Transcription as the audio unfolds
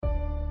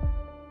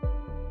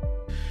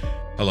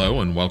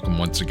Hello and welcome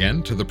once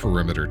again to the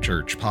Perimeter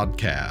Church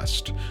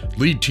podcast.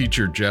 Lead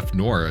teacher Jeff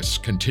Norris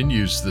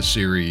continues the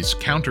series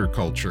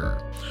Counterculture,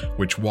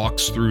 which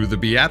walks through the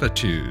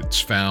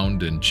Beatitudes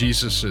found in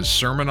Jesus'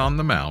 Sermon on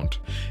the Mount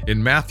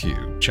in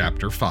Matthew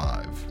chapter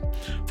 5.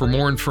 For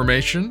more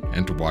information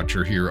and to watch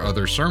or hear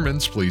other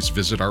sermons, please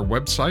visit our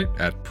website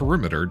at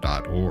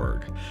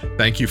perimeter.org.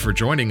 Thank you for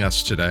joining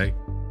us today.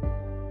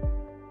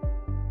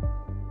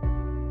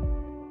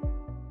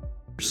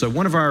 So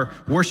one of our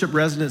worship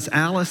residents,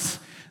 Alice,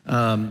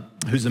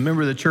 who's a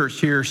member of the church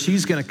here,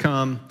 she's going to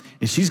come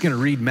and she's going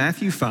to read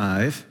Matthew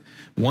 5,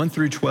 1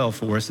 through 12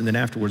 for us, and then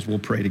afterwards we'll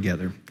pray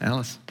together.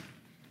 Alice?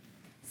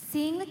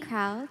 Seeing the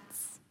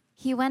crowds,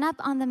 he went up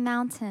on the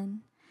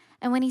mountain,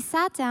 and when he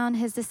sat down,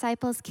 his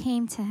disciples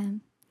came to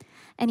him,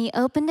 and he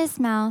opened his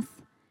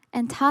mouth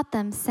and taught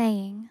them,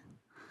 saying,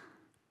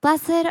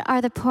 "Blessed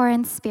are the poor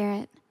in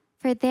spirit,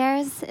 for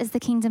theirs is the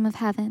kingdom of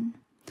heaven.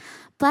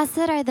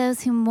 Blessed are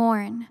those who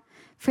mourn,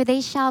 for they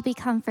shall be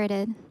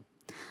comforted.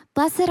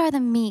 Blessed are the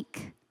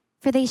meek,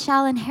 for they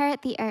shall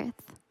inherit the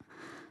earth.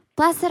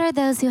 Blessed are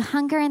those who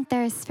hunger and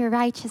thirst for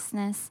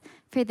righteousness,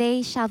 for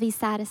they shall be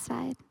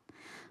satisfied.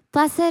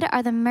 Blessed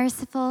are the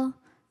merciful,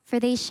 for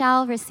they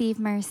shall receive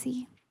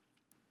mercy.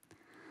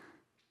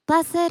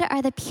 Blessed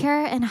are the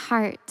pure in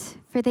heart,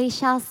 for they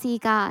shall see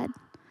God.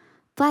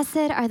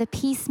 Blessed are the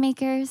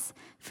peacemakers,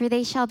 for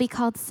they shall be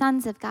called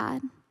sons of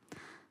God.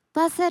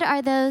 Blessed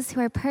are those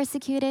who are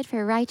persecuted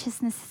for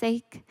righteousness'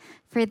 sake,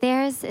 for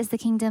theirs is the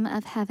kingdom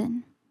of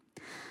heaven.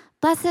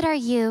 Blessed are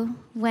you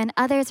when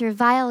others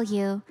revile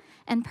you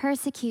and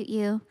persecute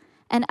you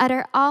and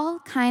utter all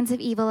kinds of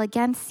evil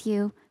against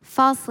you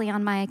falsely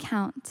on my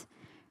account.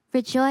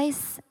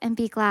 Rejoice and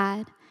be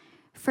glad,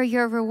 for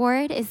your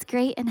reward is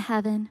great in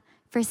heaven,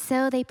 for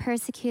so they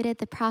persecuted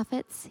the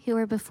prophets who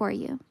were before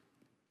you."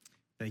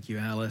 Thank you,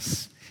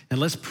 Alice.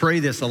 And let's pray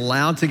this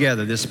aloud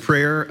together, this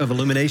prayer of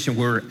illumination.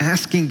 We're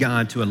asking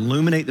God to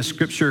illuminate the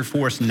scripture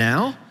for us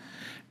now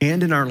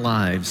and in our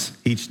lives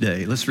each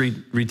day. Let's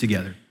read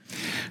together.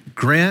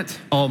 Grant,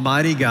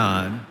 Almighty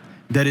God,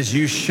 that as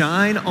you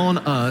shine on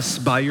us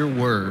by your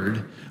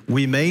word,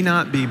 we may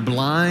not be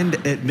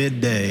blind at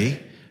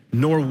midday,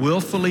 nor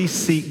willfully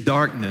seek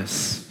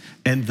darkness,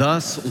 and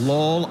thus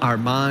lull our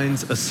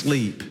minds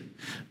asleep.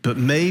 But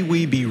may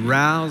we be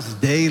roused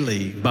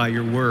daily by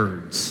your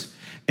words.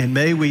 And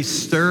may we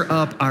stir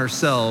up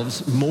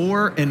ourselves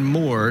more and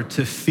more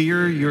to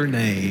fear your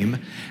name,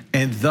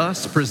 and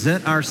thus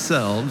present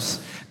ourselves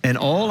and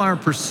all our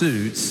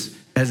pursuits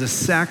as a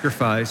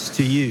sacrifice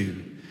to you,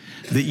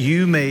 that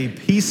you may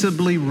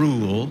peaceably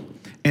rule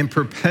and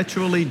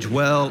perpetually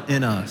dwell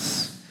in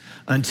us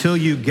until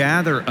you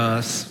gather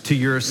us to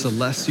your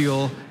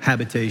celestial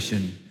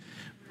habitation,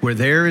 where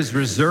there is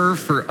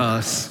reserved for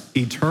us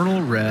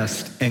eternal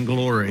rest and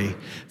glory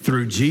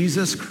through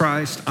Jesus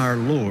Christ our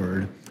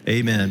Lord.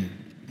 Amen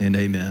and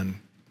amen.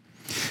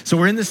 So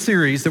we're in this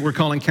series that we're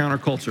calling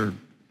Counterculture.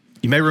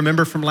 You may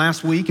remember from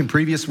last week and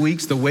previous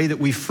weeks, the way that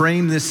we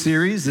frame this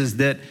series is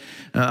that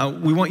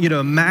we want you to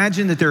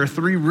imagine that there are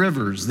three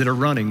rivers that are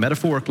running,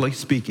 metaphorically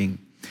speaking.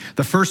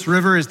 The first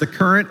river is the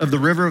current of the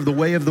river of the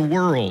way of the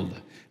world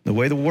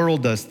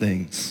does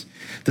things.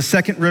 The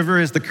second river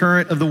is the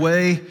current of the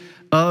way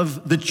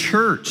of the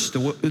church,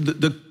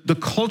 the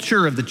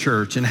culture of the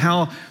church, and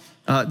how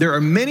there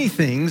are many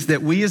things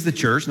that we as the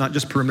church, not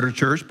just Perimeter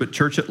Church, but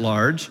church at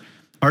large,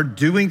 are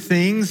doing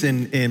things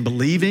and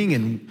believing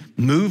and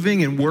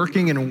moving and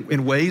working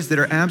in ways that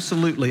are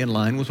absolutely in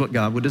line with what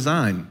God would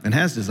design and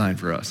has designed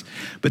for us.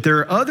 But there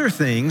are other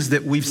things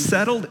that we've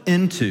settled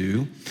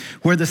into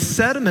where the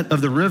sediment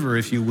of the river,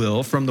 if you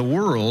will, from the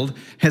world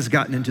has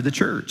gotten into the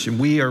church. And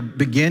we are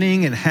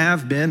beginning and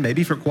have been,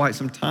 maybe for quite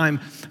some time,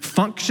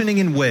 functioning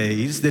in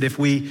ways that if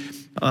we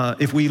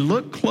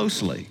look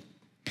closely,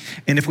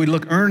 and if we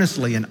look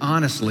earnestly and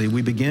honestly,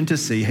 we begin to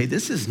see, hey,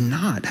 this is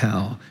not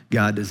how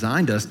God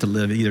designed us to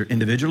live, either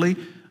individually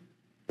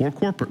or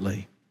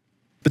corporately.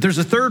 But there's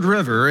a third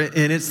river,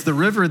 and it's the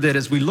river that,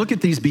 as we look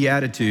at these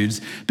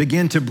Beatitudes,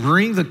 begin to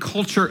bring the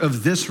culture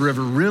of this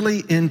river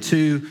really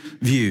into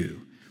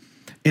view.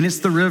 And it's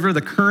the river,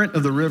 the current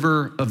of the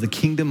river of the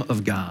kingdom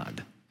of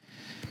God.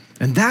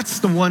 And that's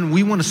the one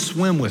we want to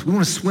swim with. We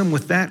want to swim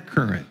with that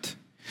current.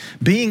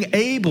 Being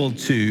able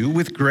to,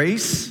 with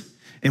grace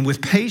and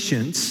with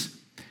patience,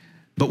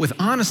 but with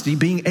honesty,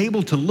 being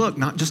able to look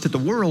not just at the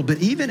world, but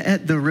even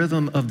at the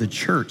rhythm of the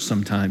church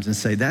sometimes and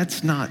say,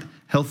 that's not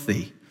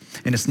healthy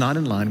and it's not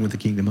in line with the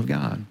kingdom of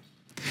God.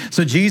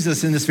 So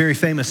Jesus, in this very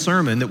famous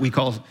sermon that we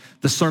call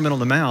the Sermon on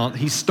the Mount,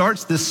 he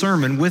starts this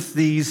sermon with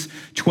these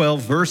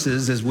 12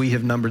 verses as we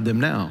have numbered them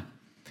now.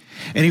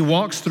 And he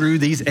walks through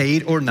these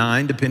 8 or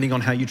 9, depending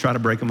on how you try to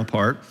break them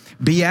apart,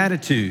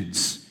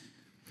 Beatitudes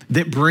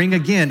that bring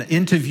again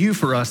into view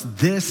for us,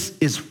 this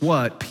is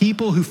what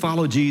people who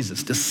follow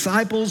Jesus,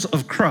 disciples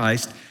of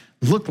Christ,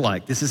 look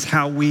like. This is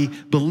how we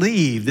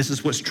believe. This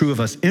is what's true of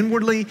us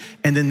inwardly,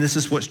 and then this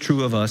is what's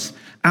true of us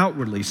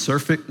outwardly.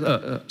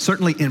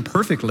 Certainly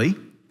imperfectly.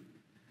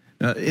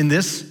 In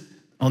this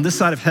on this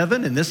side of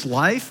heaven, in this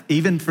life,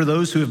 even for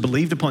those who have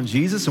believed upon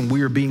Jesus and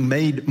we are being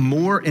made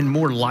more and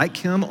more like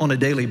him on a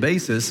daily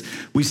basis,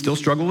 we still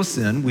struggle with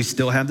sin. We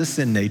still have the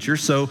sin nature.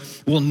 So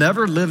we'll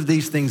never live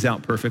these things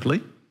out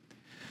perfectly.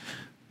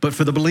 But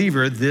for the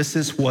believer, this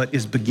is what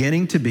is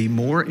beginning to be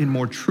more and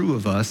more true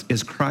of us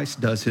as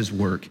Christ does his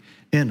work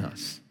in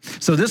us.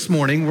 So this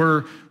morning,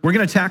 we're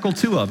going to tackle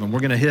two of them. We're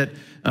going to hit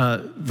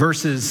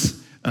verse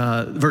 6,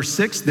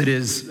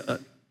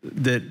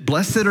 that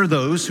blessed are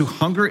those who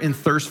hunger and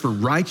thirst for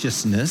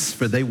righteousness,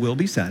 for they will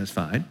be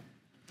satisfied.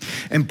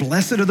 And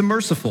blessed are the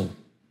merciful,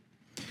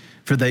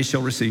 for they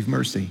shall receive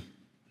mercy.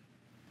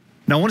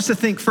 Now, I want us to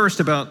think first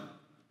about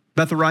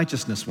the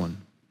righteousness one.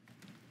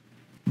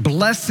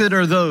 Blessed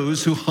are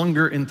those who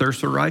hunger and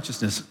thirst for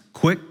righteousness.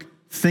 Quick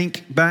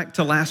think back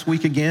to last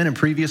week again and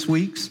previous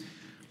weeks.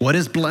 What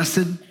is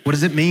blessed? What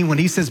does it mean when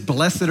he says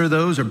blessed are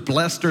those or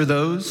blessed are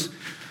those?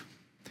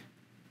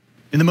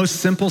 In the most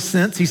simple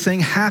sense, he's saying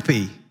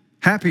happy.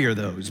 Happy are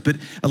those. But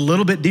a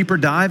little bit deeper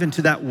dive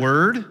into that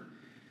word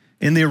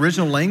in the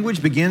original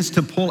language begins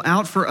to pull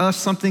out for us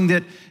something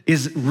that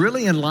is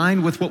really in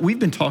line with what we've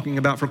been talking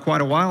about for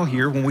quite a while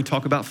here when we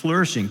talk about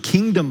flourishing,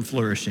 kingdom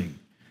flourishing.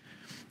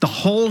 The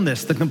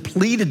wholeness, the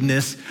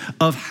completedness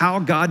of how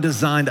God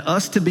designed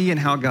us to be and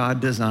how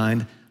God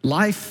designed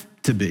life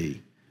to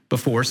be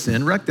before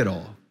sin wrecked it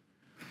all.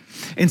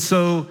 And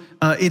so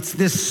it's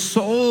this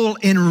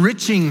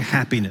soul-enriching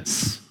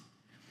happiness.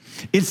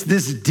 It's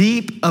this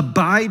deep,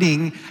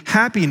 abiding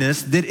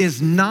happiness that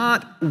is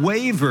not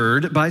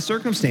wavered by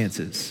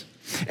circumstances.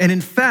 And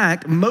in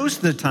fact, most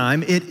of the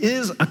time, it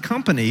is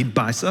accompanied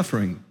by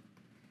suffering.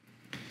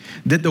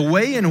 That the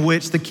way in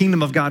which the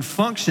kingdom of God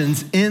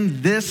functions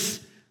in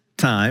this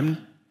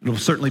time, it will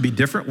certainly be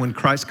different when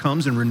Christ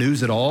comes and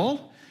renews it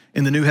all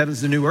in the new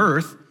heavens and new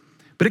earth,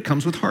 but it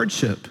comes with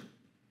hardship.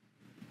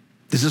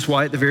 This is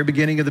why at the very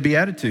beginning of the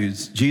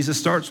Beatitudes, Jesus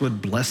starts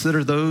with, blessed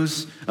are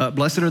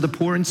the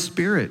poor in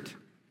spirit,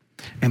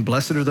 and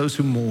blessed are those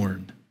who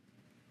mourn.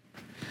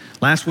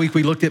 Last week,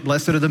 we looked at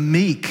blessed are the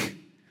meek,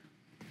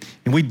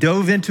 and we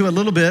dove into a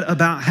little bit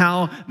about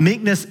how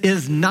meekness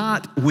is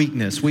not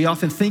weakness. We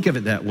often think of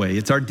it that way.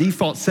 It's our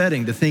default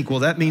setting to think,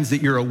 well, that means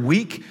that you're a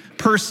weak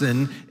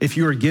person if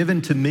you are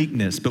given to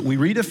meekness. But we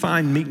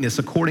redefine meekness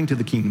according to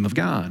the kingdom of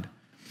God.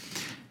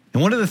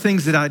 And one of the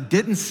things that I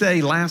didn't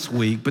say last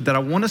week, but that I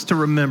want us to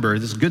remember,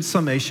 this good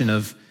summation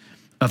of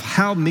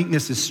how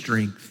meekness is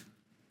strength.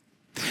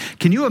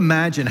 Can you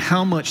imagine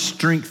how much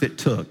strength it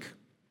took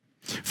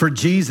for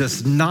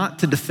Jesus not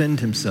to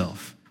defend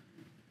himself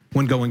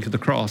when going to the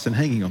cross and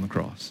hanging on the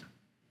cross?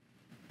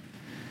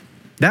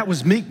 That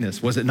was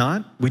meekness, was it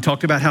not? We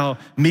talked about how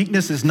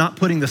meekness is not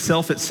putting the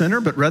self at center,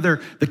 but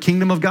rather the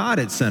kingdom of God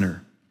at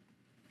center.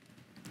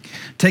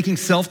 Taking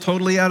self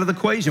totally out of the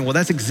equation. Well,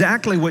 that's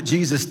exactly what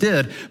Jesus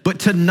did.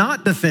 But to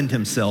not defend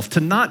himself, to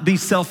not be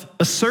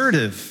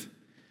self-assertive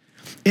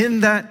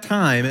in that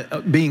time,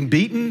 being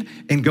beaten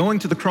and going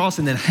to the cross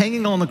and then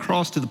hanging on the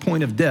cross to the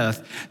point of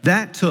death,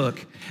 that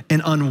took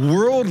an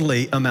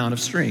unworldly amount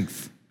of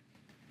strength.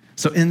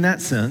 So in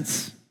that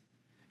sense,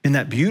 in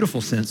that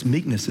beautiful sense,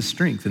 meekness is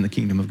strength in the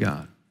kingdom of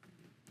God.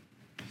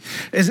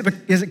 As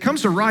it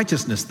comes to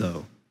righteousness,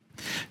 though,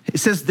 it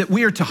says that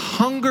we are to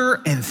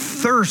hunger and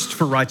thirst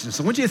for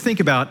righteousness. I want you to think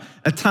about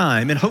a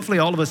time, and hopefully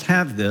all of us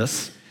have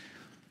this,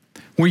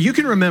 where you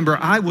can remember,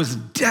 I was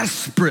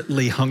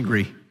desperately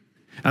hungry.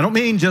 I don't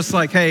mean just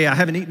like, hey, I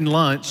haven't eaten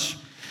lunch,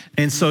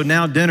 and so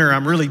now dinner,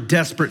 I'm really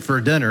desperate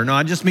for dinner. No,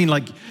 I just mean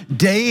like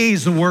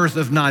days worth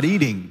of not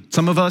eating.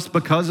 Some of us,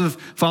 because of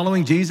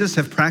following Jesus,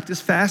 have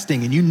practiced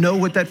fasting, and you know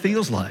what that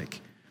feels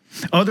like.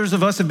 Others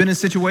of us have been in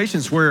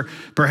situations where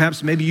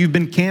perhaps maybe you've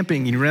been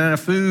camping and you ran out of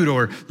food,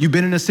 or you've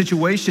been in a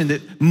situation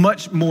that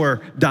much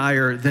more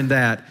dire than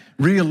that,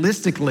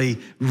 realistically,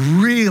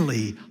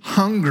 really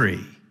hungry.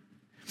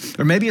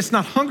 Or maybe it's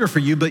not hunger for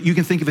you, but you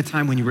can think of a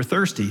time when you were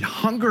thirsty.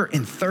 Hunger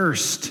and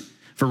thirst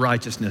for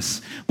righteousness.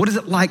 What is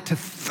it like to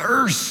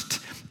thirst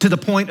to the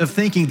point of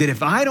thinking that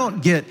if I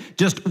don't get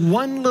just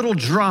one little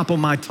drop on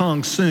my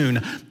tongue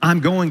soon, I'm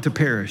going to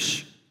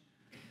perish?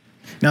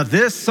 Now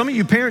some of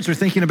you parents are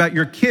thinking about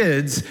your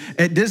kids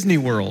at Disney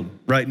World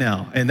right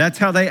now, and that's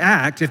how they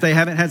act if they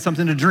haven't had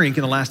something to drink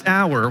in the last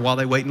hour while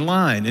they wait in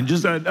line, and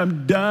just,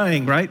 I'm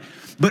dying, right?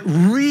 But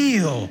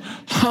real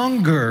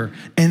hunger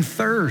and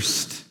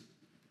thirst.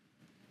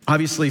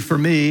 Obviously for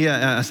me,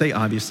 I say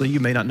obviously, you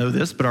may not know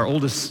this, but our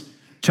oldest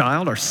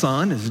child, our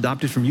son, is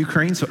adopted from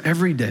Ukraine, so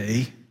every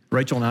day,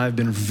 Rachel and I have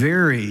been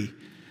very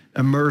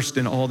immersed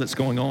in all that's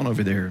going on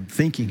over there,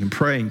 thinking and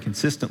praying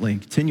consistently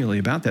and continually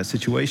about that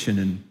situation.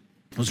 And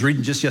I was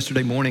reading just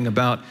yesterday morning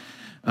about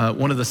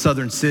one of the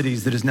southern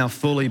cities that has now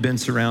fully been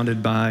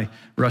surrounded by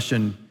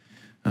Russian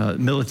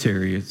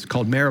military. It's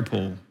called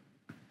Mariupol.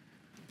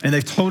 And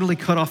they've totally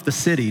cut off the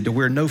city to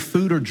where no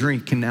food or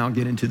drink can now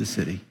get into the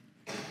city.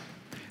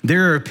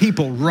 There are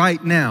people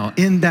right now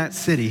in that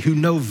city who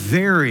know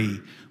very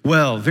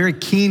well, very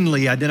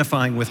keenly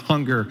identifying with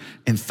hunger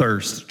and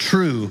thirst,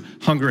 true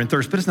hunger and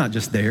thirst. But it's not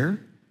just there.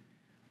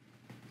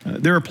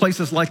 There are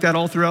places like that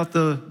all throughout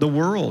the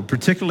world,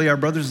 particularly our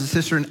brothers and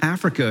sisters in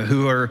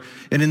Africa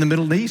and in the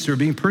Middle East who are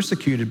being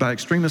persecuted by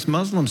extremist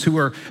Muslims who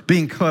are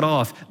being cut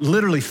off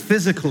literally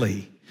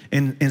physically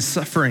and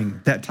suffering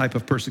that type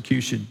of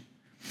persecution.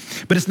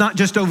 But it's not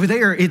just over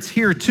there, it's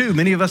here too.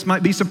 Many of us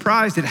might be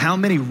surprised at how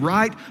many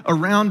right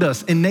around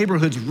us in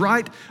neighborhoods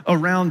right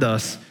around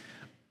us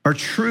are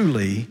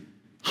truly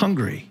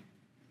hungry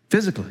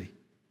physically,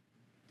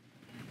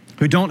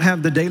 who don't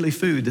have the daily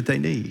food that they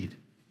need.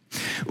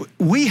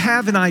 We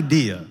have an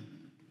idea,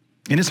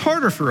 and it's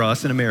harder for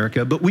us in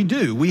America, but we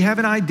do. We have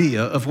an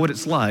idea of what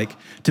it's like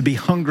to be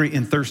hungry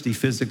and thirsty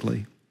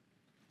physically.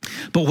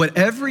 But what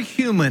every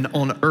human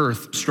on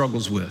earth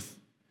struggles with,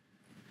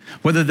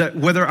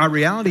 whether our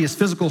reality is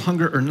physical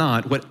hunger or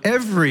not, what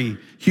every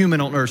human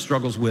on earth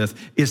struggles with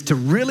is to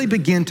really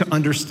begin to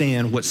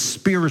understand what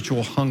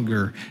spiritual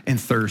hunger and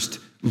thirst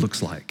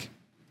looks like.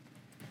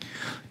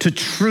 To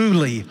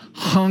truly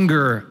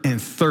hunger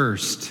and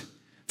thirst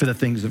for the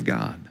things of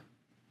God.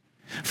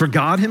 For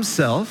God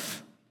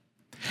himself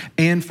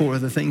and for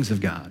the things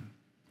of God.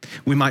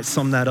 We might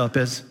sum that up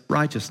as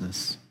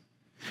righteousness.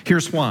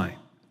 Here's why.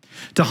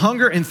 To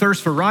hunger and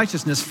thirst for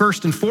righteousness,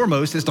 first and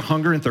foremost, is to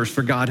hunger and thirst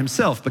for God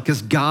himself,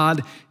 because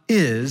God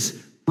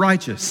is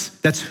righteous.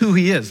 That's who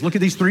he is. Look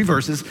at these 3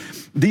 verses.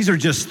 These are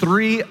just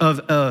 3 of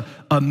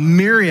a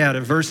myriad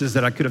of verses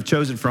that I could have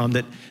chosen from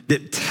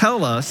that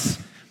tell us,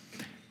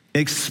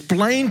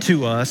 explain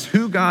to us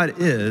who God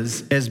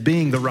is as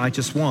being the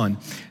righteous one.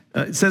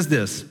 It says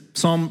this,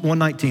 Psalm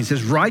 119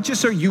 says,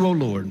 "Righteous are you, O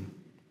Lord,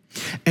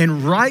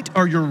 and right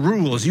are your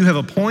rules. You have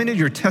appointed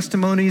your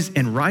testimonies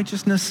in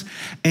righteousness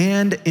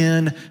and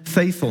in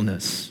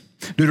faithfulness."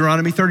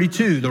 Deuteronomy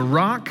 32, "The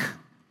rock,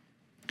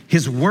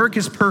 his work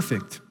is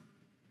perfect,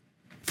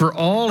 for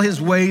all his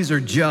ways are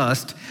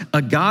just,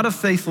 a God of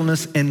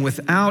faithfulness and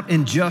without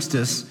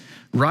injustice,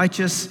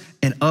 righteous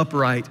and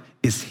upright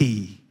is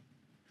he."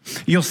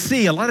 You'll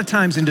see a lot of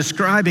times in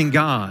describing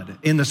God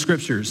in the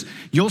scriptures,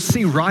 you'll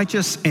see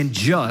righteous and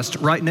just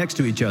right next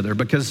to each other,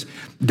 because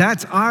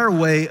that's our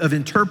way of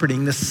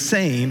interpreting the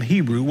same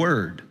Hebrew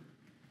word.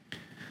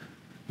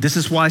 This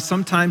is why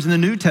sometimes in the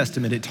New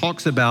Testament it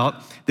talks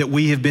about that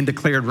we have been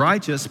declared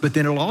righteous, but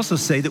then it'll also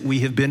say that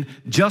we have been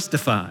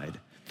justified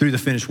through the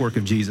finished work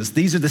of Jesus.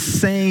 These are the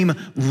same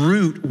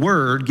root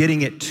word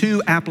getting at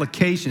 2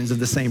 applications of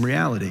the same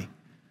reality.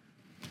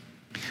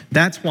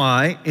 That's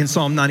why in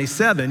Psalm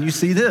 97, you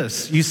see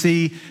this. You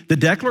see the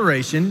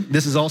declaration,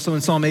 this is also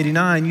in Psalm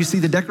 89, you see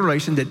the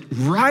declaration that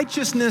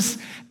righteousness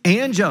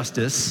and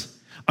justice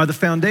are the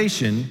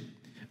foundation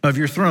of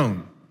your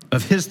throne,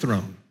 of his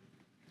throne.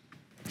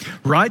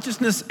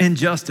 Righteousness and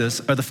justice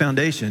are the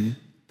foundation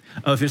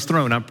of his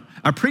throne.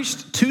 I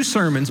preached 2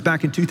 sermons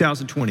back in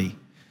 2020,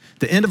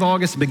 the end of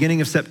August, beginning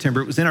of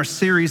September. It was in our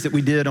series that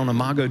we did on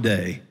Imago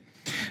Dei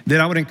that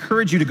I would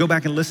encourage you to go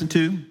back and listen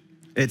to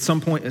at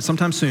some point,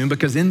 sometime soon,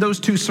 because in those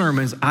 2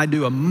 sermons, I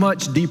do a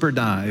much deeper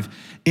dive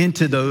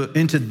into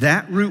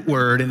that root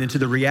word and into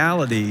the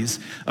realities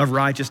of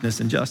righteousness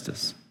and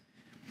justice.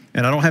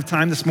 And I don't have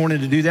time this morning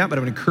to do that, but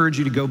I would encourage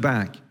you to go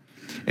back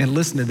and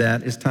listen to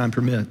that as time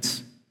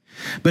permits.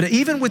 But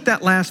even with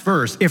that last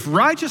verse, if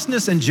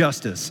righteousness and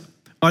justice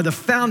are the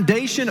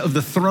foundation of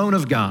the throne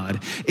of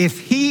God, if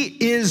he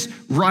is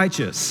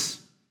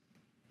righteous,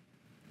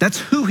 that's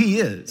who he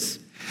is,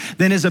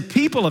 then as a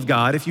people of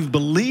God, if you've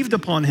believed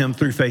upon him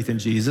through faith in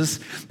Jesus,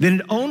 then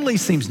it only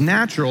seems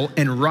natural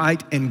and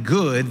right and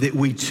good that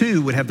we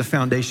too would have the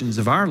foundations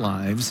of our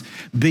lives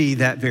be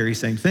that very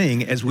same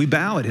thing as we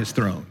bow at his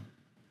throne.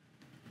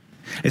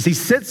 As he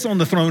sits on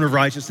the throne of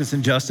righteousness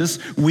and justice,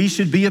 we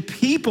should be a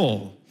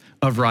people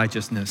of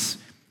righteousness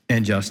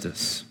and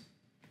justice.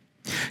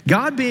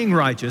 God being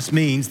righteous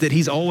means that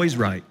he's always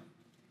right.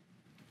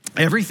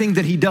 Everything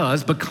that he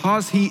does,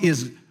 because he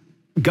is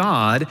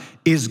God,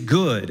 is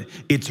good,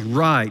 it's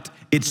right,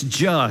 it's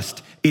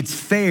just, it's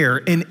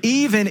fair. And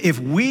even if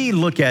we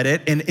look at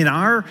it and in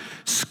our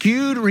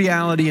skewed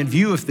reality and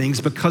view of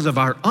things because of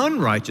our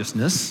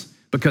unrighteousness,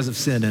 because of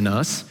sin in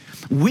us,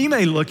 we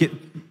may look at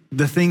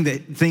the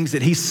things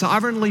that he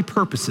sovereignly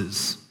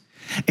purposes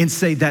and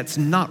say that's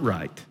not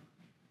right,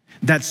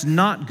 that's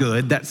not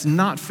good, that's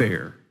not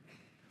fair.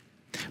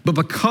 But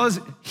because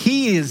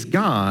he is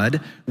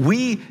God,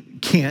 we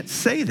can't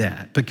say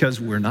that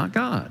because we're not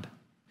God.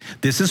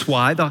 This is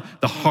why the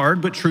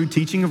hard but true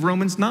teaching of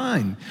Romans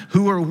 9.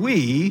 Who are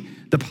we,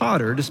 the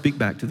potter, to speak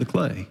back to the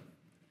clay?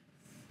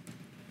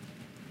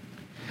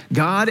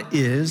 God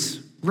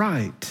is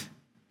right.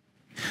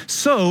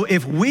 So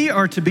if we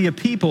are to be a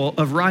people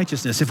of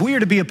righteousness, if we are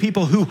to be a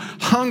people who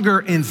hunger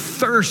and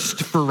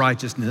thirst for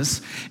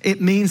righteousness,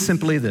 it means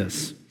simply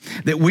this,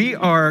 that we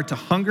are to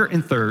hunger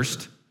and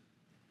thirst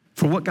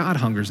for what God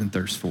hungers and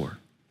thirsts for.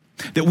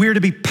 That we are to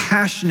be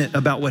passionate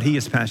about what he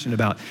is passionate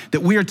about.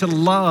 That we are to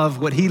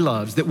love what he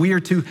loves. That we are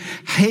to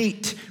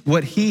hate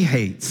what he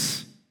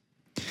hates.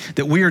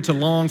 That we are to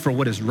long for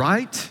what is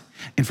right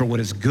and for what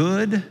is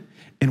good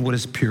and what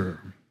is pure.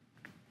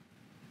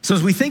 So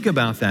as we think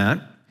about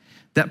that,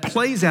 that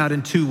plays out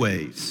in 2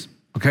 ways.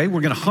 Okay,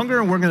 we're gonna hunger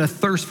and we're gonna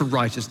thirst for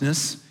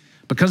righteousness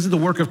because of the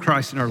work of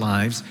Christ in our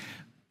lives.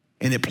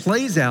 And it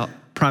plays out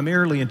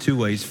primarily in two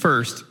ways.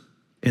 First,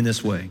 in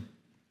this way,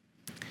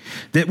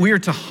 that we are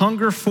to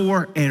hunger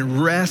for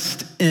and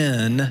rest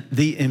in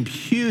the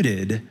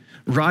imputed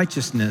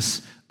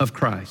righteousness of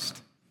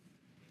Christ.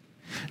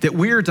 That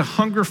we are to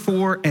hunger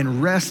for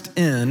and rest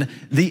in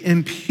the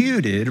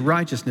imputed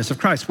righteousness of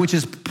Christ, which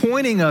is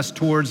pointing us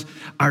towards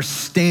our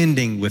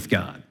standing with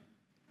God.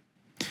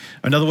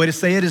 Another way to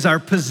say it is our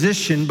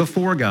position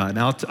before God.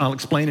 Now, I'll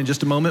explain in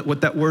just a moment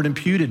what that word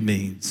imputed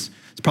means.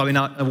 It's probably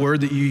not a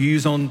word that you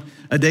use on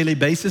a daily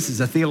basis. It's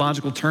a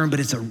theological term, but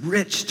it's a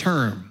rich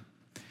term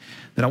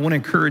that I want to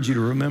encourage you to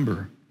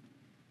remember.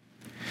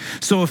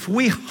 So if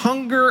we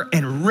hunger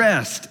and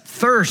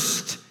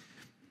thirst,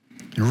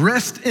 and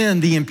rest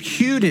in the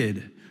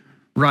imputed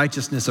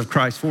righteousness of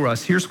Christ for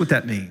us, here's what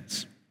that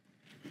means.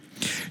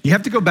 You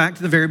have to go back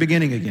to the very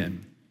beginning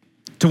again,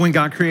 to when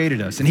God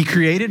created us. And he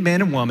created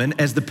man and woman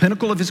as the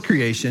pinnacle of his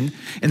creation.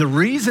 And the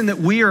reason that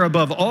we are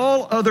above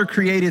all other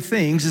created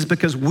things is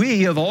because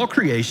we, of all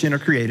creation, are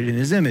created in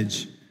his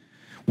image.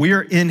 We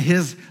are in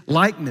his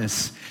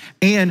likeness.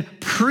 And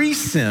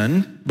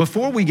pre-sin,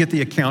 before we get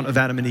the account of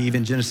Adam and Eve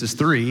in Genesis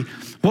 3,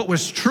 what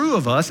was true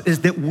of us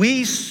is that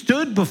we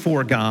stood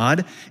before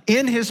God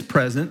in his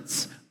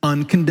presence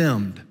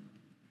uncondemned.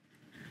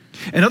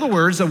 In other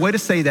words, a way to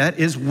say that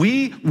is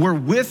we were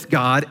with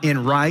God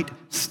in right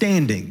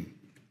standing.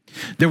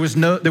 There was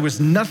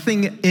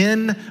nothing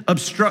in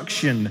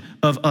obstruction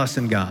of us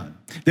and God.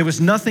 There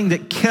was nothing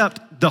that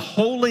kept the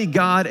holy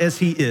God as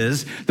he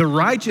is, the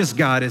righteous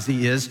God as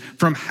he is,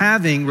 from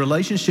having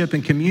relationship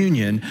and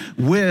communion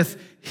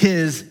with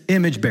his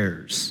image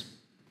bearers.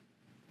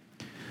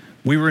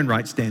 We were in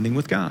right standing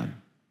with God.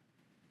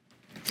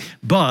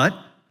 But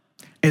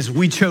as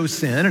we chose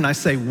sin, and I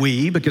say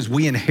we because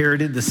we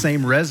inherited the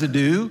same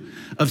residue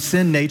of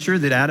sin nature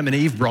that Adam and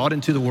Eve brought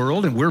into the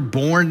world, and we're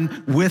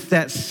born with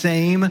that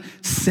same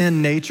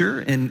sin nature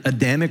and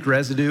Adamic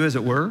residue, as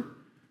it were.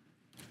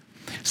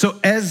 So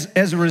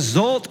as a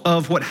result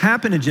of what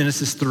happened in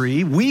Genesis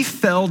 3, we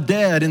fell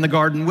dead in the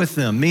garden with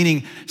them,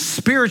 meaning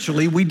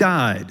spiritually we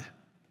died.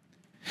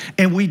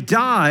 And we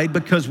died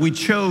because we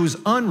chose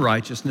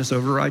unrighteousness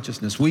over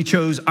righteousness. We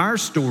chose our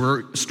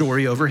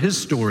story over his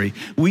story.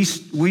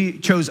 We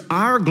chose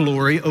our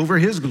glory over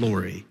his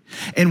glory.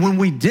 And when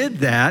we did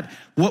that,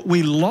 what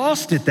we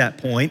lost at that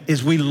point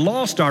is we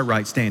lost our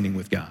right standing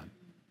with God.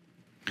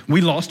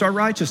 We lost our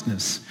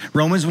righteousness.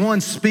 Romans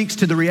 1 speaks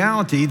to the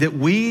reality that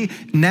we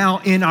now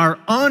in our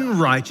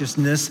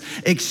unrighteousness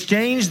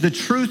exchange the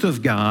truth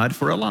of God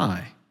for a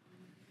lie.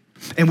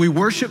 And we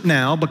worship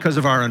now, because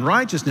of our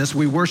unrighteousness,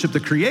 we worship the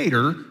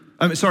created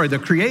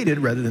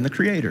rather than the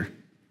creator.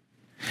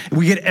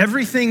 We get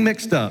everything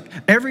mixed up.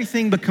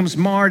 Everything becomes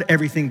marred.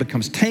 Everything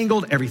becomes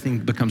tangled. Everything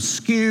becomes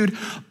skewed.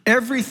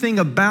 Everything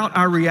about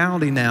our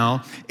reality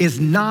now is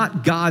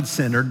not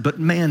God-centered, but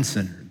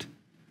man-centered.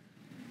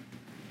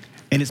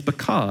 And it's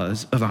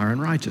because of our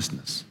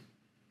unrighteousness.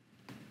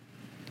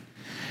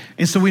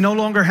 And so we no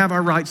longer have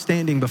our right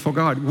standing before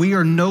God. We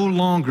are no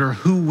longer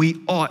who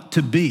we ought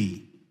to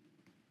be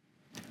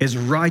as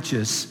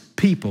righteous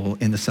people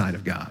in the sight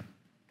of God.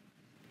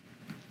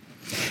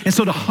 And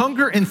so to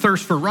hunger and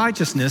thirst for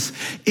righteousness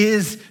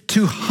is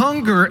to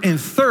hunger and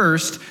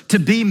thirst to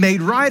be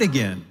made right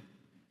again,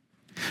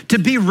 to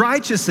be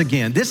righteous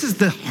again. This is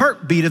the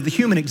heartbeat of the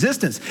human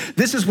existence.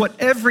 This is what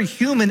every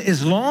human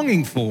is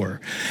longing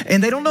for.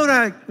 And we don't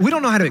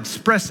know how to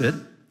express it,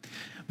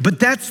 but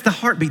that's the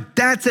heartbeat.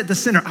 That's at the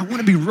center. I want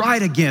to be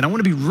right again. I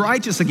want to be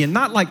righteous again.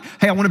 Not like,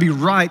 hey, I want to be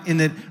right in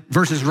that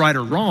versus right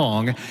or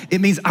wrong. It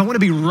means I want to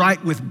be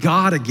right with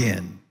God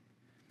again.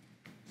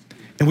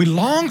 And we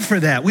long for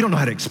that. We don't know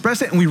how to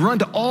express it. And we run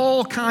to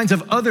all kinds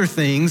of other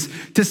things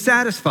to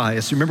satisfy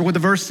us. Remember what the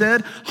verse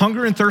said?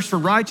 Hunger and thirst for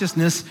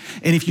righteousness.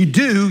 And if you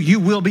do, you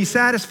will be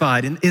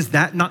satisfied. And is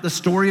that not the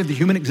story of the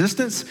human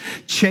existence?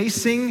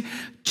 Chasing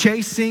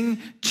things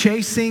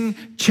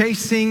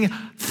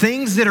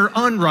that are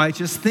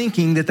unrighteous,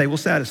 thinking that they will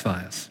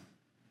satisfy us.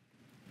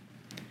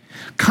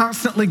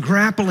 Constantly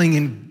grappling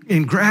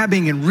and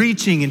grabbing and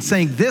reaching and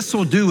saying, this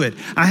will do it.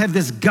 I have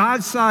this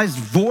God-sized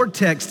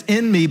vortex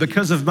in me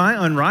because of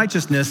my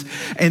unrighteousness,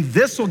 and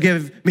this will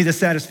give me the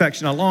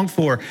satisfaction I long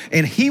for,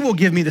 and he will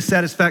give me the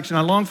satisfaction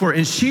I long for,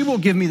 and she will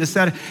give me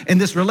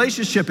and this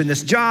relationship and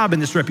this job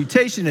and this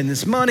reputation and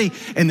this money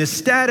and this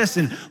status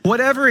and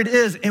whatever it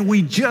is, and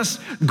we just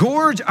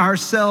gorge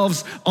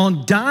ourselves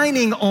on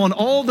dining on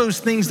all those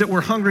things that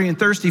we're hungry and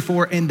thirsty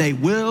for, and they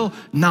will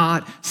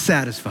not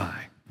satisfy.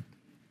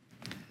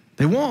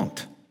 They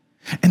won't.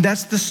 And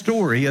that's the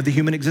story of the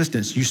human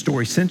existence. You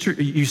study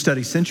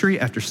century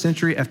after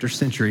century after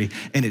century,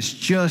 and it's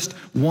just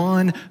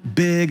one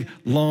big,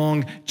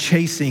 long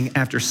chasing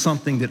after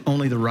something that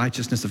only the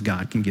righteousness of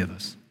God can give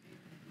us.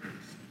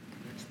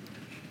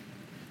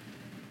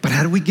 But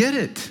how do we get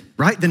it,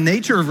 right? The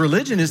nature of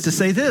religion is to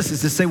say this,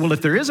 is to say, well,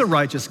 if there is a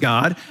righteous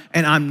God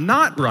and I'm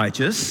not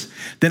righteous,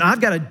 then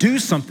I've got to do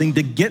something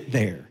to get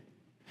there.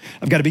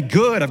 I've got to be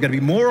good. I've got to be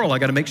moral. I've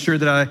got to make sure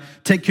that I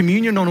take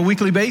communion on a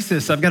weekly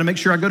basis. I've got to make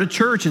sure I go to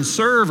church and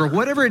serve, or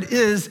whatever it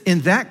is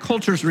in that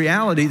culture's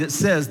reality that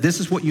says this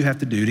is what you have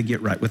to do to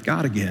get right with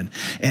God again.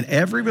 And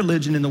every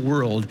religion in the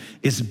world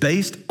is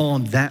based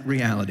on that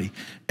reality.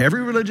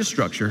 Every religious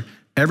structure,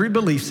 every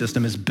belief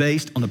system is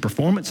based on the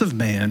performance of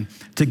man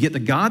to get the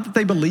God that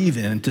they believe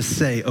in to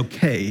say,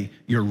 okay,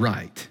 you're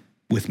right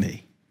with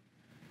me.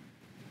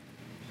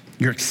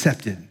 You're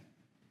accepted.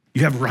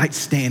 You have right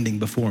standing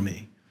before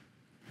me.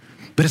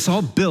 But it's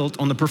all built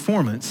on the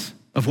performance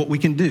of what we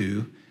can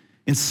do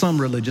in some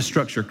religious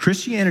structure.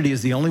 Christianity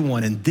is the only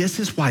one, and this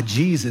is why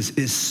Jesus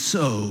is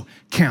so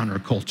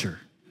counterculture.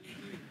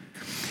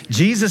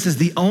 Jesus is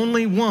the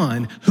only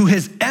one who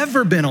has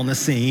ever been on the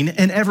scene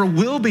and ever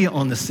will be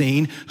on the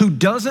scene who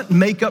doesn't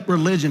make up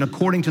religion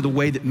according to the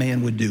way that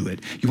man would do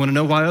it. You want to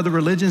know why other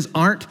religions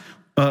aren't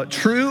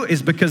true?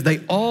 Is because they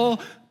all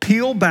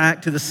peel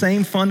back to the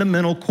same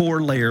fundamental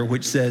core layer,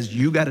 which says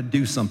you got to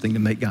do something to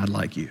make God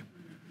like you.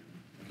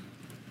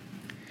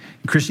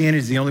 Christianity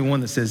is the only one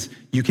that says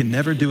you can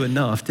never do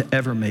enough to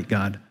ever make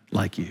God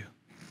like you.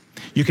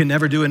 You can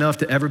never do enough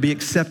to ever be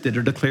accepted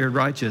or declared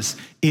righteous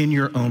in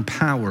your own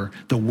power.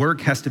 The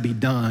work has to be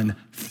done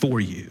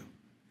for you.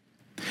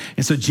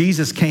 And so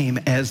Jesus came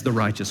as the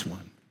righteous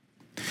one.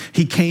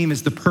 He came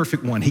as the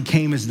perfect one. He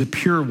came as the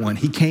pure one.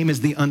 He came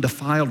as the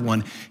undefiled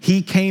one.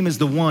 He came as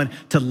the one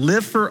to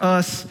live for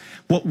us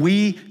what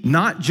we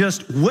not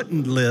just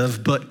wouldn't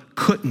live, but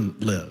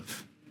couldn't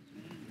live.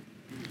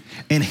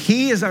 And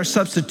he, as our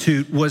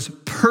substitute, was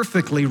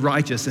perfectly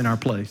righteous in our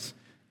place.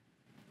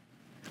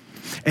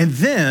 And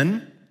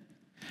then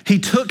he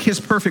took his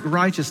perfect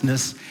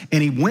righteousness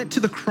and he went to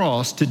the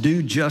cross to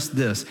do just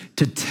this,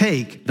 to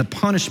take the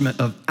punishment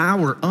of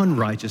our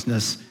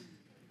unrighteousness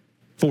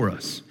for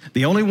us.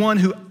 The only one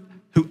who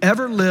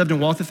ever lived and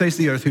walked the face of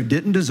the earth who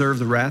didn't deserve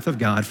the wrath of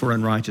God for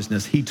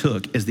unrighteousness, he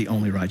took as the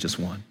only righteous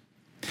one.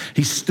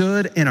 He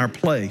stood in our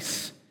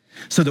place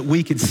so that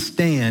we could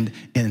stand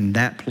in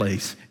that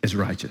place as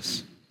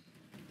righteous.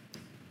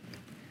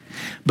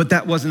 But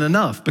that wasn't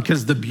enough,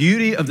 because the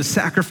beauty of the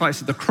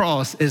sacrifice of the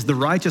cross as the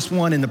righteous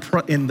one in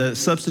the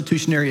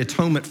substitutionary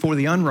atonement for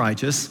the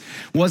unrighteous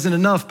wasn't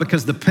enough,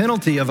 because the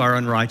penalty of our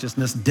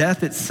unrighteousness,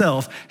 death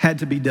itself, had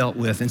to be dealt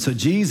with. And so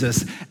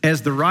Jesus,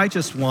 as the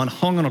righteous one,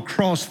 hung on a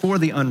cross for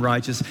the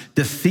unrighteous,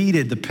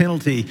 defeated the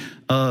penalty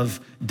of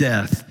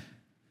death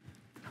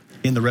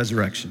in the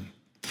resurrection.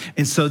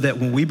 And so that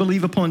when we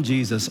believe upon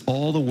Jesus,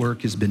 all the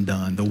work has been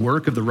done. The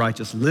work of the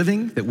righteous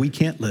living that we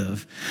can't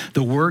live,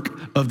 the work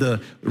of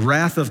the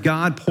wrath of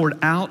God poured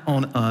out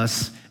on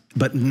us,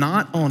 but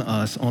not on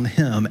us, on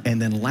him. And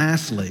then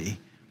lastly,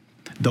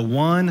 the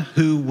one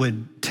who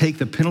would take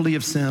the penalty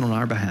of sin on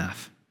our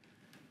behalf,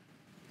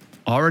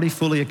 already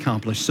fully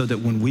accomplished, so that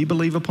when we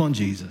believe upon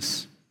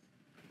Jesus,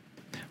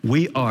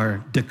 we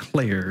are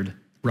declared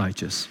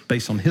righteous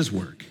based on his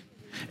work.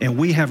 And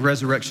we have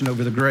resurrection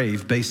over the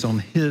grave based on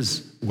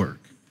his work.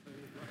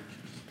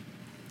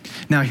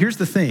 Now, here's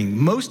the thing.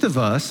 Most of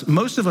us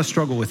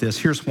struggle with this.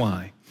 Here's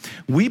why.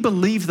 We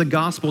believe the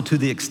gospel to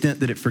the extent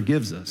that it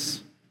forgives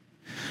us.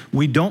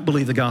 We don't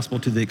believe the gospel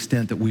to the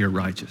extent that we are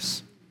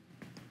righteous.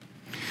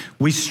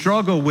 We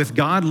struggle with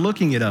God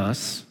looking at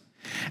us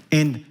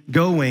and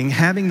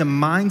having the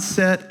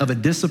mindset of a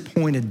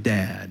disappointed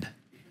dad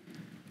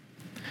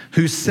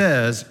who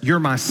says, you're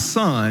my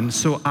son,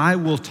 so I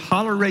will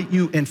tolerate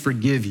you and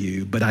forgive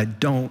you, but I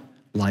don't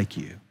like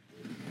you.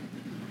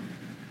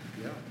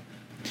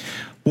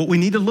 What we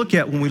need to look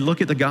at when we look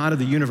at the God of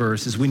the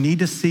universe is we need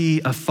to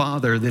see a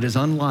father that is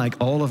unlike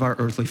all of our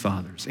earthly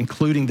fathers,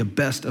 including the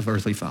best of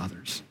earthly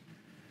fathers,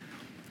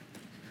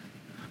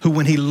 who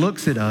when he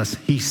looks at us,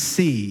 he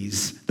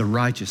sees the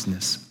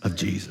righteousness of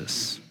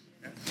Jesus.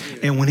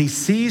 And when he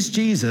sees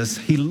Jesus,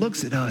 he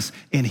looks at us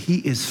and he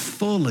is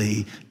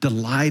fully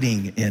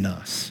delighting in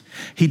us.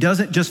 He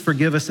doesn't just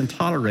forgive us and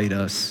tolerate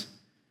us.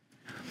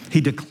 He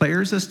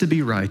declares us to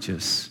be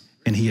righteous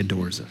and he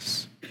adores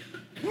us.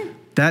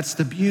 That's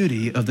the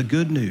beauty of the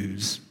good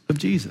news of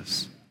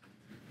Jesus.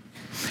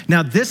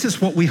 Now, this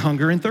is what we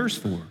hunger and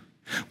thirst for.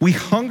 We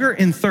hunger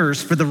and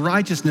thirst for the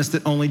righteousness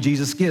that only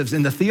Jesus gives.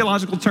 And the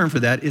theological term for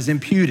that is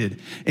imputed.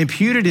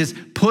 Imputed is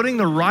putting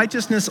the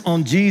righteousness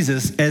on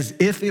Jesus as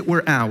if it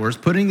were ours,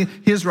 putting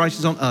his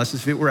righteousness on us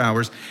as if it were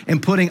ours,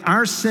 and putting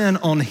our sin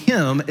on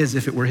him as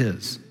if it were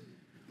his.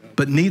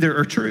 But neither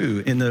are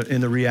true in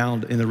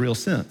the real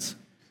sense.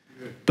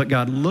 But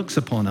God looks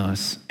upon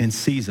us and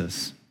sees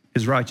us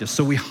as righteous.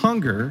 So we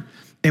hunger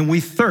and we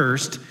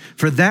thirst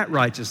for that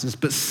righteousness.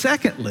 But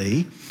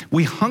secondly,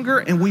 we hunger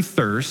and we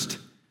thirst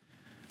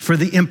for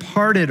the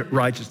imparted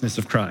righteousness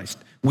of Christ.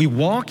 We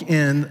walk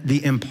in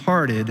the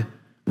imparted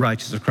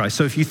righteousness of Christ.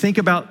 So if you think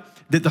about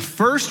that, the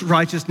first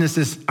righteousness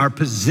is our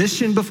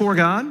position before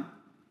God,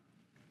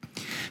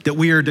 that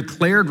we are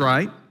declared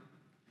right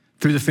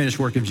through the finished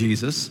work of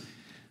Jesus.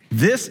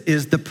 This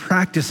is the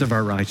practice of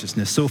our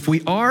righteousness. So if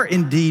we are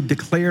indeed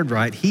declared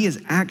right, he is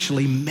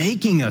actually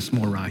making us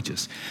more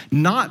righteous,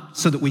 not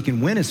so that we can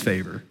win his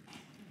favor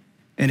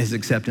and his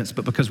acceptance,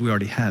 but because we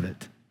already have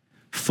it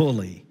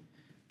fully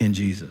in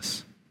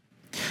Jesus.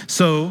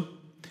 So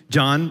 1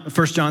 John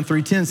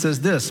 3:10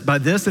 says this, by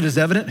this it is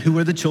evident who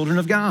are the children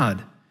of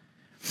God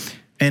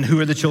and who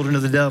are the children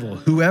of the devil.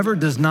 Whoever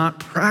does not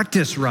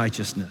practice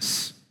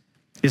righteousness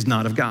is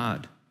not of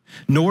God,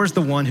 nor is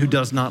the one who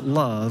does not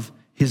love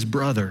his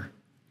brother.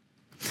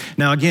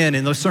 Now again,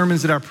 in those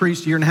sermons that I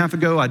preached a year and a half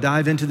ago, I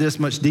dive into this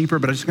much deeper,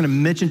 but I'm just gonna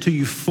mention to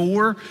you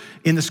 4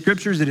 in the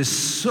scriptures. It is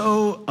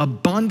so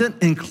abundant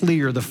and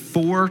clear, the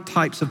 4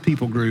 types of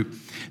people group,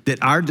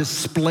 that our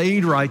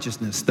displayed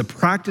righteousness, the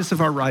practice of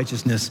our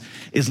righteousness,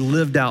 is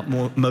lived out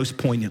most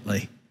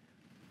poignantly.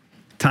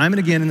 Time and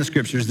again in the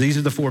scriptures, these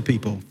are the 4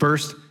 people.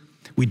 First,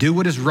 we do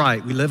what is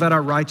right. We live out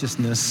our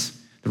righteousness,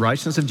 the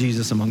righteousness of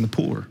Jesus among the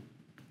poor.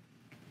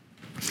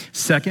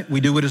 Second, we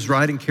do what is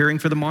right in caring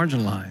for the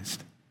marginalized.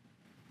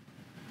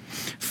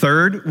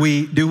 Third,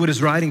 we do what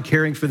is right in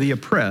caring for the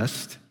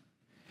oppressed.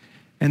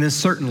 And then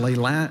certainly,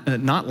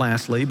 not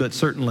lastly, but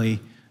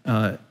certainly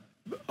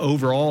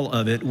overall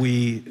of it,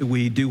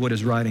 we do what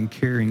is right in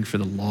caring for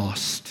the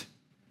lost.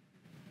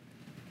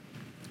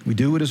 We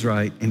do what is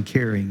right in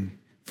caring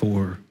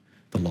for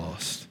the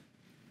lost.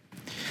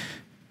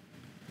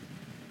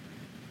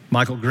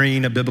 Michael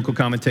Green, a biblical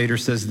commentator,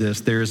 says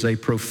this, there is a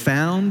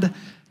profound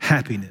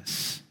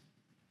happiness.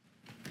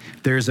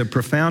 There is a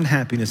profound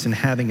happiness in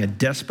having a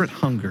desperate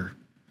hunger,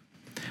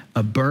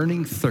 a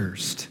burning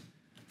thirst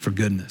for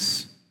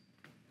goodness,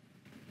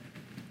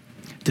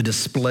 to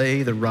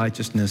display the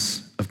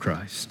righteousness of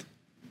Christ.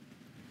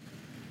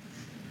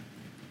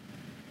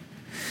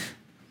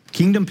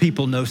 Kingdom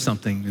people know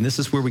something, and this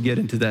is where we get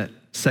into that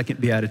second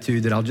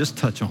beatitude that I'll just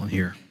touch on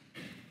here.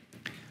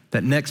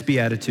 That next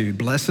beatitude,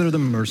 blessed are the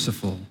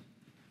merciful,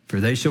 for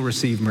they shall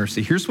receive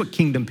mercy. Here's what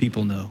kingdom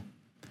people know.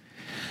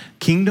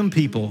 Kingdom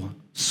people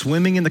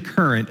swimming in the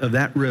current of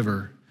that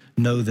river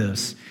know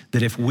this,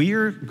 that if we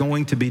are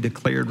going to be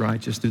declared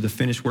righteous through the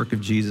finished work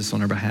of Jesus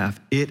on our behalf,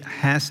 it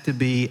has to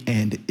be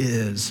and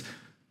is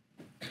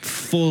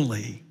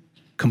fully,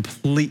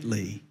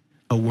 completely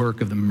a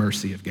work of the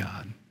mercy of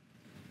God.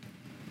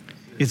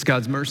 It's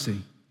God's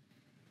mercy.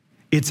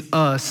 It's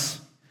us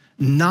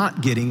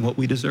not getting what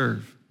we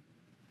deserve.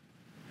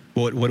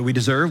 What do we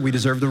deserve? We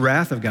deserve the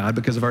wrath of God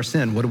because of our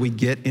sin. What do we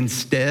get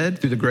instead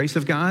through the grace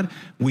of God?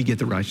 We get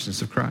the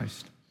righteousness of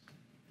Christ.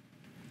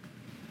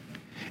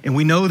 And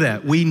we know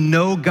that. We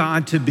know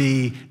God to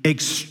be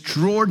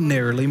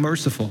extraordinarily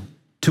merciful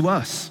to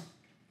us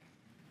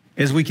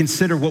as we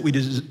consider what we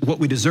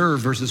deserve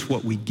versus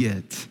what we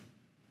get.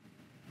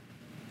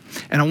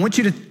 And I want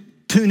you to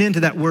tune into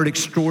that word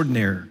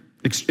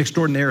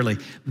extraordinarily.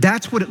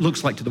 That's what it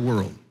looks like to the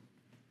world.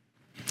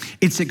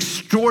 It's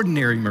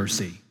extraordinary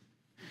mercy.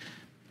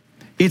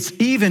 It's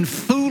even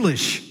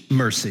foolish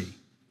mercy.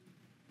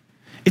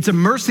 It's a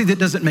mercy that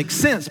doesn't make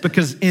sense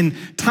because in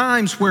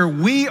times where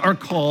we are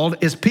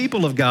called as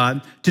people of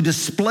God to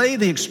display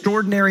the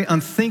extraordinary,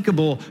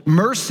 unthinkable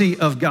mercy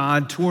of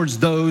God towards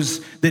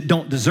those that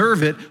don't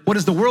deserve it, what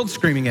is the world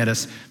screaming at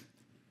us?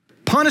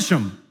 Punish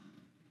them.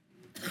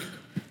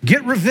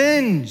 Get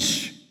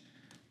revenge.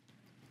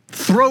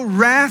 Throw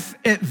wrath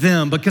at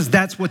them because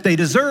that's what they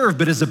deserve.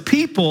 But as a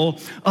people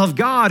of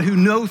God who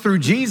know through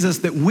Jesus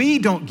that we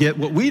don't get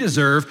what we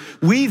deserve,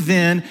 we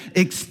then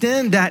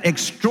extend that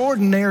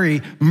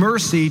extraordinary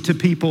mercy to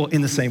people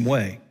in the same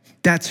way.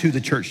 That's who the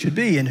church should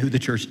be and who the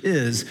church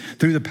is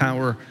through the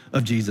power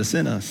of Jesus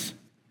in us.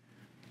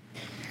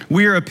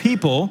 We are a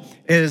people,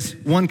 as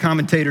one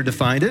commentator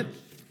defined it,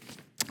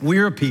 we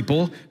are a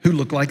people who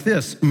look like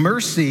this.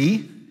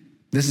 Mercy,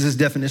 this is his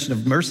definition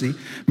of mercy.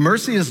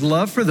 Mercy is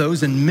love for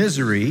those in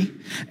misery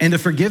and a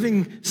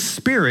forgiving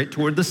spirit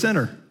toward the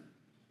sinner.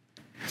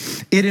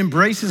 It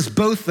embraces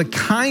both the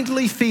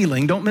kindly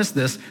feeling, don't miss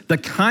this, the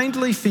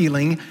kindly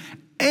feeling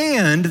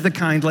and the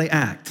kindly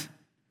act.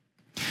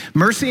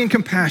 Mercy and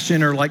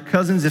compassion are like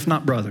cousins, if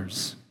not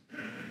brothers.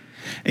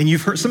 And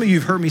some of you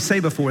have heard me say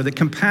before that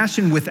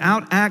compassion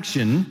without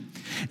action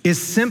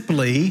is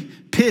simply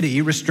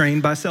pity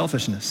restrained by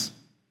selfishness.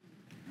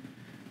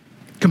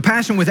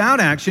 Compassion without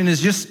action is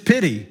just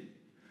pity,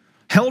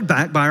 held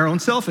back by our own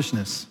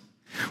selfishness.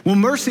 Well,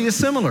 mercy is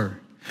similar.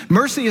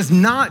 Mercy is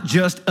not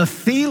just a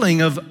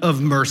feeling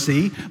of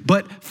mercy,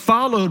 but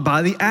followed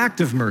by the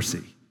act of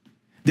mercy.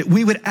 That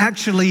we would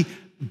actually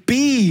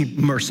be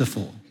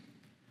merciful.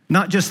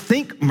 Not just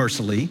think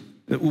mercifully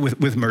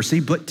with mercy,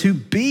 but to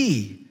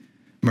be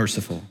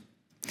merciful.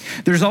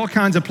 There's all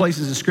kinds of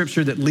places in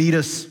Scripture that lead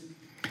us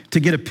to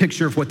get a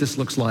picture of what this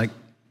looks like.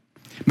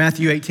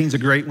 Matthew 18 is a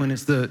great one.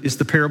 It's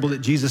the parable that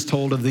Jesus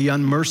told of the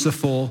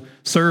unmerciful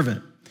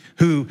servant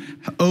who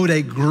owed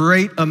a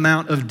great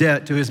amount of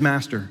debt to his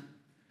master,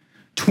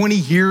 20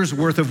 years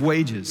worth of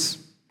wages.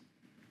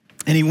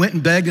 And he went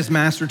and begged his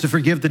master to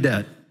forgive the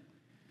debt.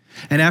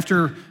 And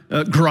after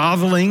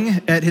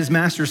groveling at his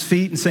master's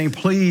feet and saying,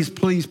 please,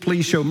 please,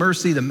 please show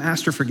mercy, the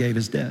master forgave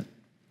his debt.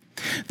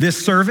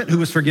 This servant who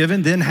was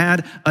forgiven then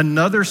had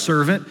another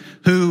servant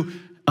who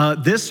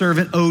this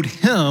servant owed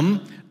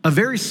him a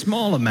very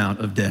small amount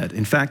of debt.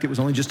 In fact, it was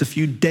only just a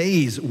few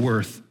days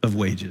worth of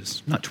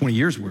wages, not 20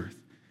 years worth.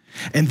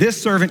 And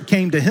this servant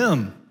came to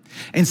him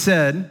and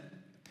said,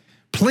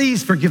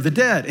 please forgive the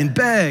debt, and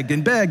begged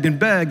and begged and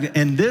begged.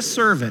 And this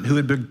servant who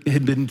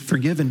had been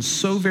forgiven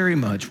so very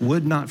much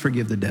would not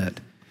forgive the debt,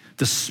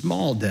 the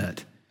small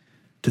debt,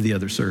 to the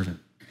other servant.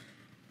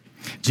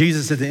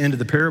 Jesus at the end of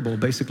the parable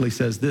basically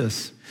says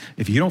this: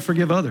 if you don't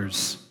forgive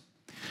others,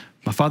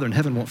 my Father in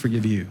heaven won't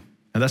forgive you.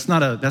 Now that's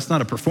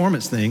not a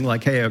performance thing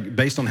like, hey,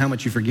 based on how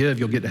much you forgive,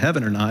 you'll get to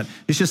heaven or not.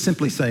 It's just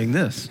simply saying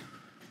this: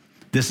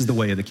 this is the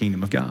way of the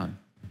kingdom of God.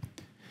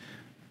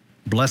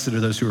 Blessed are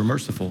those who are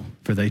merciful,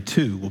 for they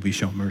too will be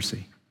shown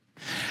mercy.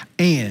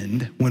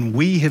 And when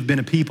we have been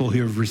a people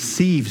who have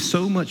received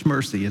so much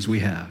mercy as we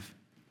have,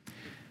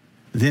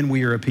 then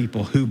we are a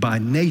people who by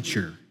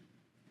nature,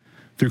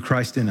 through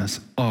Christ in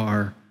us,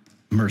 are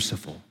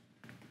merciful.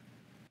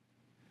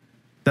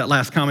 That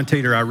last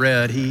commentator I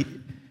read, he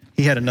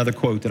had another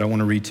quote that I want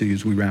to read to you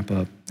as we wrap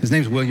up. His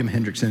name's William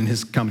Hendrickson, and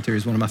his commentary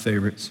is one of my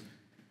favorites.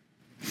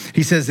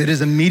 He says, it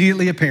is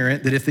immediately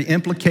apparent that if the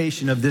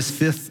implication of this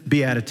fifth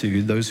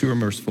beatitude, those who are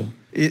merciful,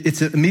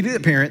 it's immediately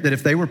apparent that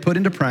if they were put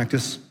into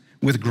practice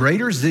with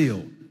greater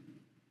zeal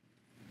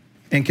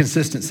and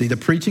consistency, the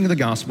preaching of the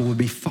gospel would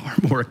be far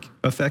more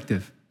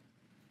effective.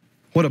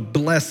 What a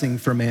blessing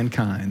for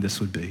mankind this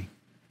would be.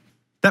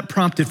 That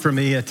prompted for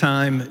me a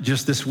time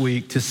just this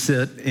week to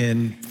sit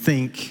and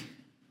think,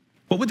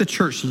 what would the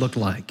church look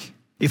like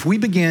if we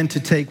began to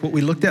take what we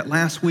looked at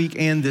last week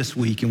and this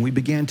week, and we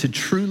began to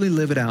truly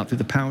live it out through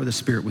the power of the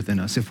Spirit within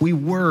us? If we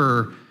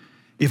were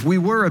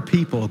a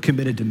people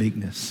committed to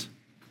meekness,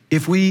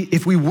 if we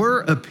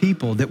were a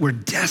people that were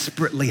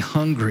desperately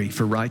hungry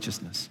for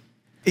righteousness,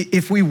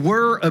 if we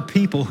were a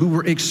people who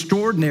were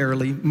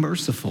extraordinarily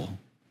merciful,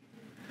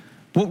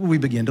 what would we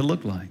begin to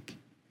look like?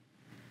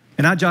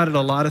 And I jotted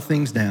a lot of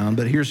things down,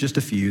 but here's just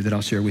a few that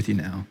I'll share with you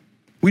now.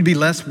 We'd be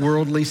less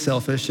worldly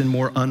selfish and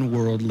more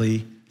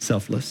unworldly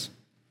selfless.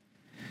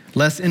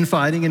 Less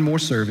infighting and more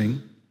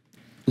serving,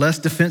 less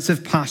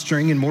defensive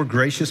posturing and more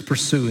gracious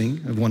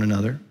pursuing of one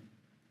another.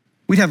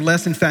 We'd have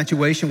less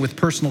infatuation with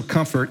personal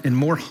comfort and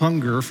more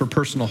hunger for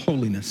personal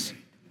holiness.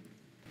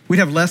 We'd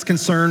have less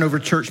concern over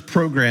church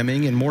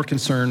programming and more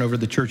concern over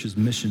the church's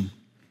mission.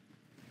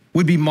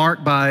 We'd be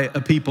marked by a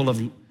people of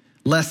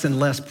less and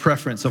less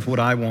preference of what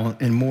I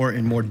want and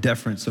more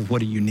deference of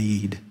what do you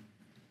need.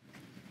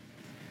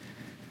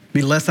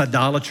 Be less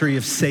idolatry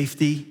of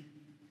safety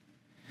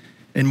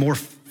and more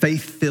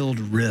faith-filled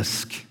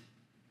risk,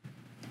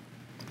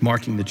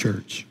 marking the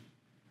church.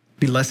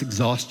 Be less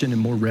exhaustion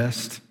and more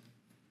rest,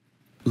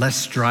 less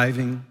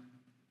striving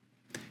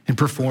and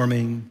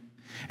performing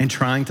and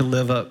trying to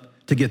live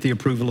up to get the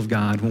approval of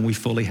God when we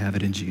fully have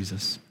it in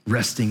Jesus,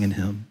 resting in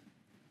him.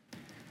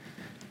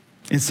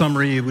 In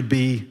summary, it would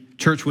be,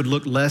 church would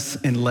look less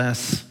and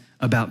less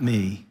about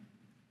me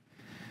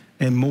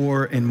and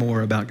more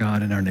about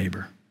God and our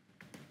neighbor.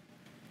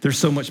 There's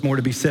so much more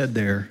to be said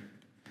there,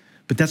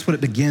 but that's what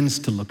it begins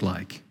to look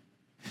like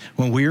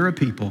when we are a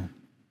people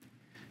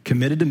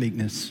committed to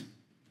meekness,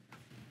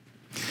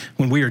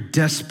 when we are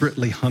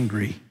desperately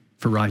hungry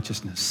for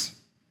righteousness,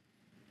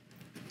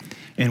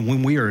 and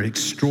when we are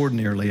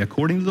extraordinarily,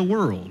 according to the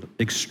world,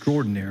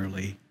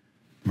 extraordinarily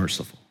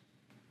merciful.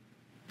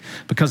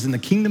 Because in the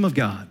kingdom of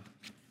God,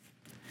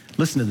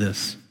 listen to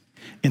this,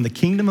 in the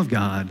kingdom of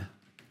God,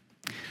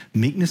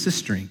 meekness is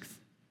strength,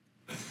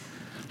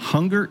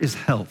 hunger is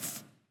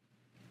health,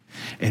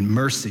 and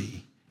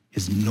mercy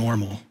is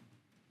normal.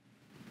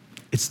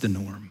 It's the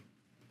norm.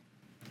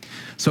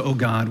 So, oh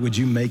God, would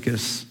you make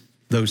us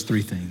those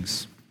three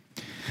things?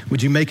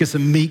 Would you make us a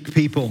meek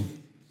people?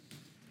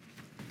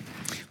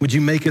 Would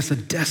you make us a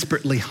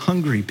desperately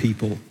hungry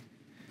people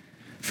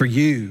for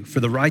you, for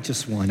the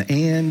righteous one,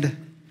 and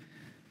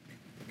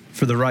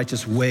for the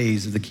righteous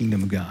ways of the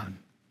kingdom of God?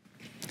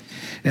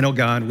 And oh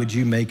God, would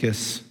you make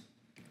us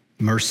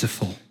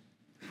merciful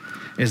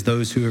as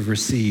those who have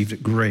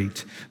received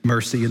great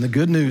mercy? And the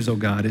good news, oh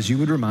God, as you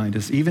would remind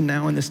us, even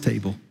now in this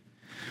table,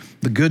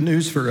 the good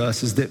news for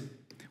us is that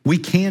we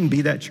can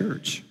be that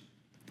church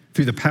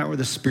through the power of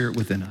the Spirit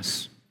within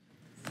us.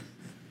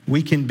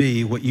 We can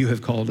be what you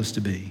have called us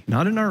to be,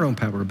 not in our own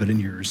power, but in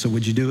yours. So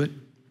would you do it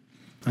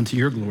unto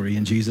your glory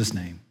in Jesus'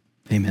 name?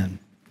 Amen.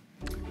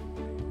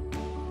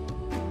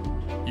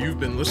 You've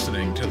been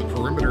listening to the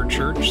Perimeter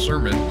Church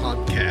Sermon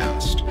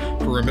Podcast.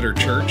 Perimeter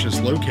Church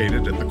is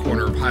located at the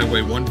corner of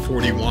Highway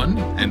 141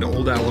 and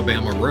Old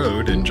Alabama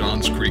Road in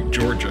Johns Creek,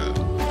 Georgia.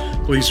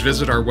 Please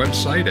visit our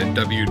website at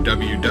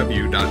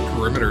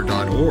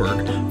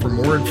www.perimeter.org for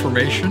more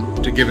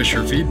information, to give us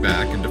your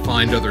feedback, and to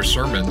find other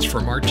sermons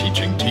from our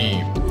teaching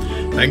team.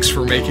 Thanks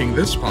for making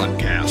this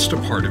podcast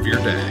a part of your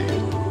day.